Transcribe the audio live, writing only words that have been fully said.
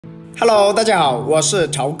Hello， 大家好，我是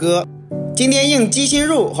朝哥。今天用鸡心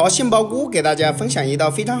肉和杏鲍菇给大家分享一道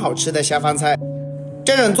非常好吃的下饭菜。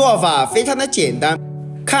这种做法非常的简单，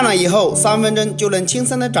看了以后3分钟就能轻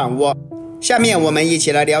松的掌握。下面我们一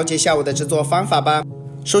起来了解下我的制作方法吧。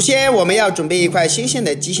首先我们要准备一块新鲜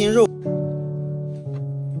的鸡心肉，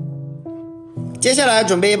接下来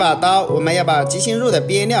准备一把刀，我们要把鸡心肉的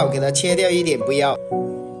边料给它切掉一点不要，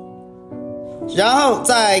然后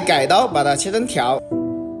再改刀把它切成条，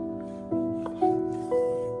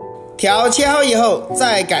条切好以后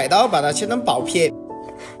再改刀把它切成薄片。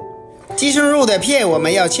鸡胸肉的片我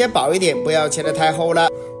们要切薄一点，不要切得太厚了，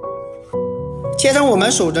切成我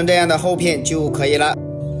们手中这样的厚片就可以了。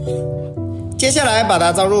接下来把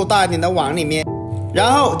它倒入大一点的碗里面，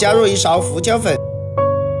然后加入1勺胡椒粉，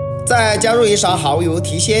再加入1勺蚝油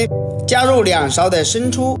提鲜，加入2勺的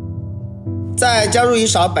生抽，再加入1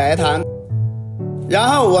勺白糖，然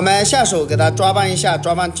后我们下手给它抓拌一下，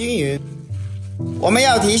抓拌均匀。我们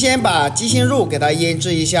要提前把鸡心肉给它腌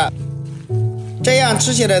制一下，这样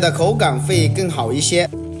吃起来的口感会更好一些。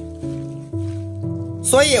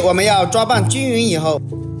所以我们要抓拌均匀以后，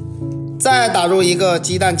再打入一个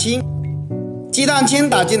鸡蛋清，鸡蛋清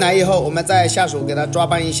打进来以后，我们再下手给它抓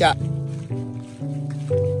拌一下。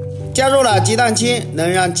加入了鸡蛋清能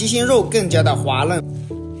让鸡心肉更加的滑嫩，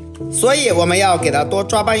所以我们要给它多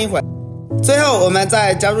抓拌一会儿。最后我们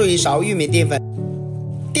再加入1勺玉米淀粉，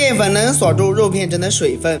淀粉能锁住肉片中的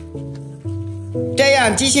水分，这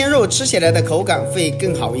样鸡心肉吃起来的口感会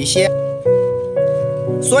更好一些。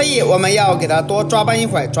所以我们要给它多抓拌一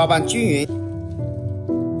会儿，抓拌均匀。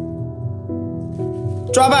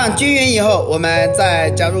抓拌均匀以后，我们再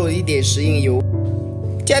加入一点食用油，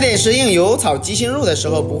加点食用油炒鸡心肉的时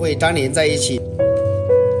候不会粘连在一起，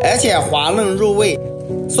而且滑嫩入味。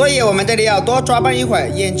所以我们这里要多抓拌一会儿，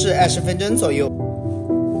腌制20分钟左右。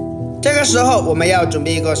这个时候我们要准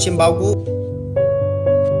备一个杏鲍菇，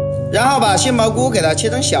然后把杏鲍菇给它切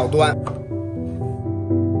成小段，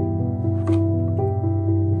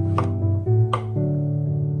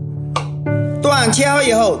段切好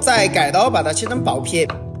以后再改刀把它切成薄片。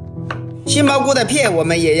杏鲍菇的片我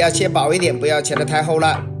们也要切薄一点，不要切得太厚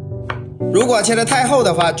了，如果切得太厚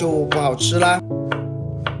的话就不好吃了。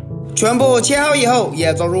全部切好以后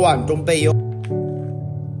也装入碗中备用。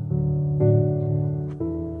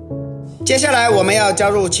接下来我们要加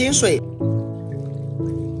入清水，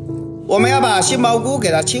我们要把杏鲍菇给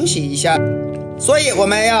它清洗一下，所以我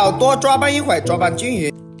们要多抓拌一会儿，抓拌均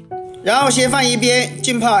匀，然后先放一边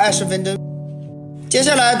浸泡20分钟。接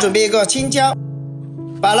下来准备一个青椒，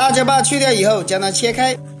把辣椒瓣去掉以后将它切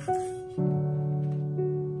开，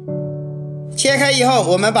切开以后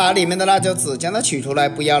我们把里面的辣椒籽将它取出来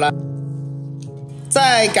不要了，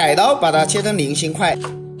再改刀把它切成菱形块。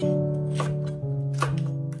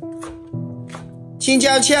青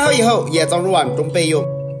椒切好以后也装入碗中备用。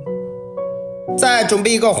再准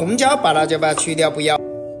备一个红椒，把辣椒瓣去掉不要，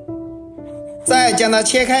再将它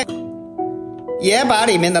切开，也把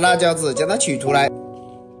里面的辣椒籽将它取出来，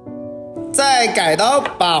再改刀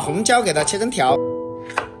把红椒给它切成条，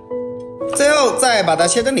最后再把它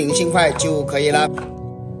切成菱形块就可以了。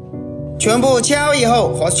全部切好以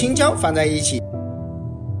后和青椒放在一起。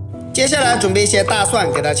接下来准备一些大蒜，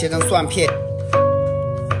给它切成蒜片，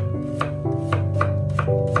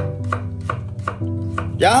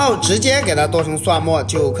然后直接给它剁成蒜末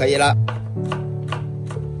就可以了。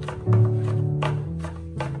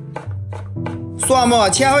蒜末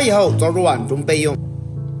切好以后装入碗中备用。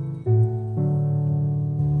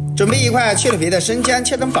准备一块去了皮的生姜，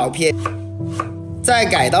切成薄片，再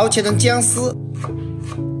改刀切成姜丝，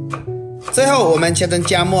最后我们切成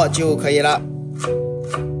姜末就可以了。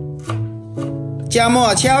姜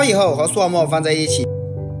末切好以后和蒜末放在一起。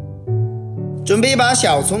准备一把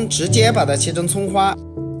小葱，直接把它切成葱花，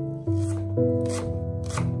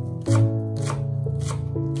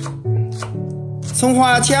葱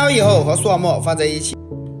花切好以后和蒜末放在一起。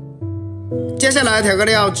接下来调个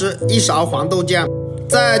料汁，1勺黄豆酱，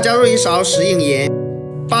再加入1勺食用盐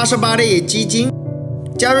，88粒鸡精，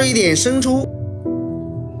加入一点生抽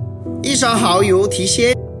，1勺蚝油提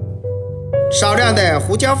鲜，少量的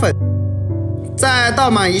胡椒粉，再倒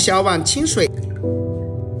满1小碗清水，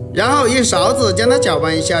然后用勺子将它搅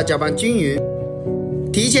拌一下，搅拌均匀。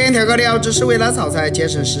提前调个料汁是为了炒菜节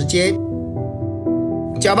省时间。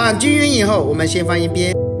搅拌均匀以后我们先放一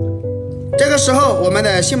边。这个时候我们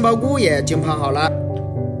的杏鲍菇也浸泡好了，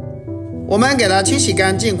我们给它清洗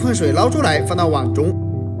干净，控水捞出来放到碗中。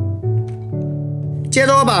接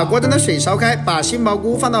着把锅中的水烧开，把杏鲍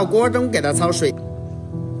菇放到锅中给它焯水，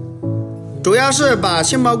主要是把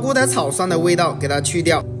杏鲍菇的草酸的味道给它去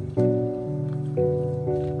掉。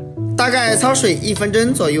大概焯水1分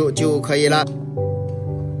钟左右就可以了。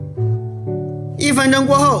1分钟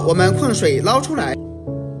过后，我们控水捞出来。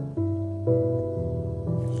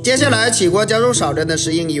接下来起锅加入少量的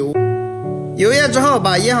食用油，油热之后，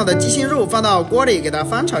把腌好的鸡心肉放到锅里给它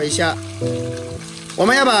翻炒一下。我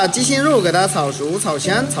们要把鸡心肉给它炒熟、炒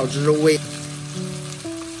香、炒至入味，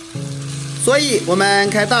所以我们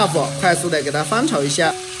开大火，快速的给它翻炒一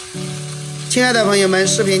下。亲爱的朋友们，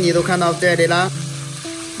视频你都看到这里啦。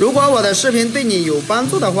如果我的视频对你有帮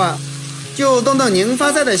助的话，就动动您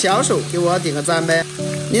发财的小手，给我点个赞呗！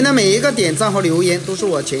您的每一个点赞和留言都是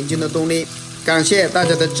我前进的动力，感谢大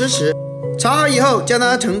家的支持。炒好以后，将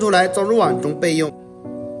它盛出来，装入碗中备用。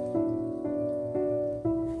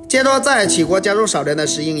接着再起锅加入少量的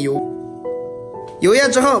食用油，油热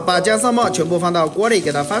之后，把姜蒜末全部放到锅里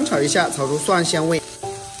给它翻炒一下，炒出蒜香味。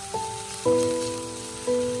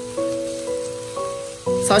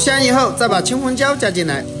炒香以后，再把青红椒加进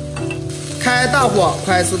来，开大火，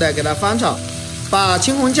快速的给它翻炒，把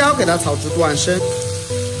青红椒给它炒至断生。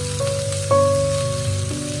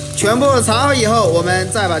全部炒好以后，我们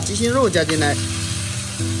再把鸡心肉加进来，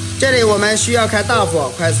这里我们需要开大火，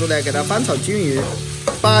快速的给它翻炒均匀。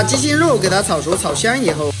把鸡心肉给它炒熟炒香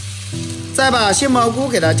以后，再把杏鲍菇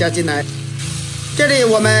给它加进来，这里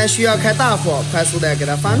我们需要开大火，快速的给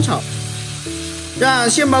它翻炒，让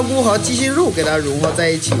杏鲍菇和鸡心肉给它融合在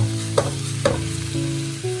一起。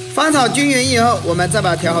翻炒均匀以后，我们再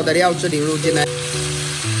把调好的料汁淋入进来，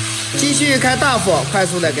继续开大火，快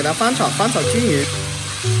速的给它翻炒均匀，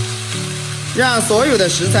让所有的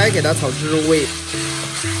食材给它炒至入味。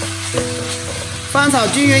翻炒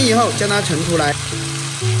均匀以后，将它盛出来，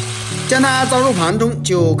将它装入盘中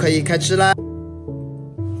就可以开吃了。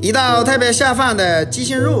一道特别下饭的鸡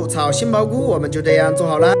心肉炒杏鲍菇，我们就这样做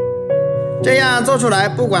好了。这样做出来，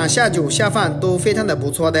不管下酒下饭都非常的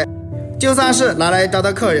不错的，就算是拿来招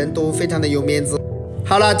待客人都非常的有面子。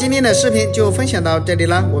好了，今天的视频就分享到这里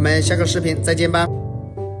了，我们下个视频再见吧。